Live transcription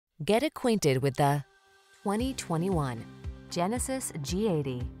Get acquainted with the 2021 Genesis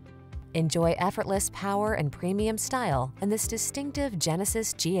G80. Enjoy effortless power and premium style in this distinctive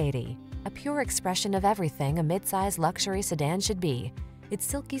Genesis G80, a pure expression of everything a midsize luxury sedan should be. Its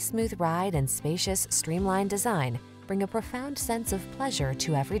silky smooth ride and spacious, streamlined design bring a profound sense of pleasure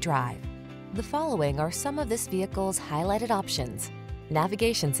to every drive. The following are some of this vehicle's highlighted options: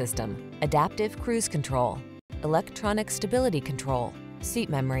 navigation system, adaptive cruise control, electronic stability control, seat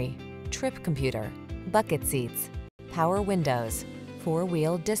memory, trip computer, bucket seats, power windows,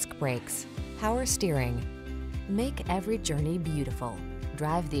 four-wheel disc brakes, power steering. Make every journey beautiful.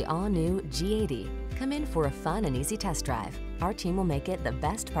 Drive the all-new G80. Come in for a fun and easy test drive. Our team will make it the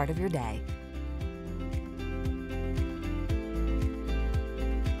best part of your day.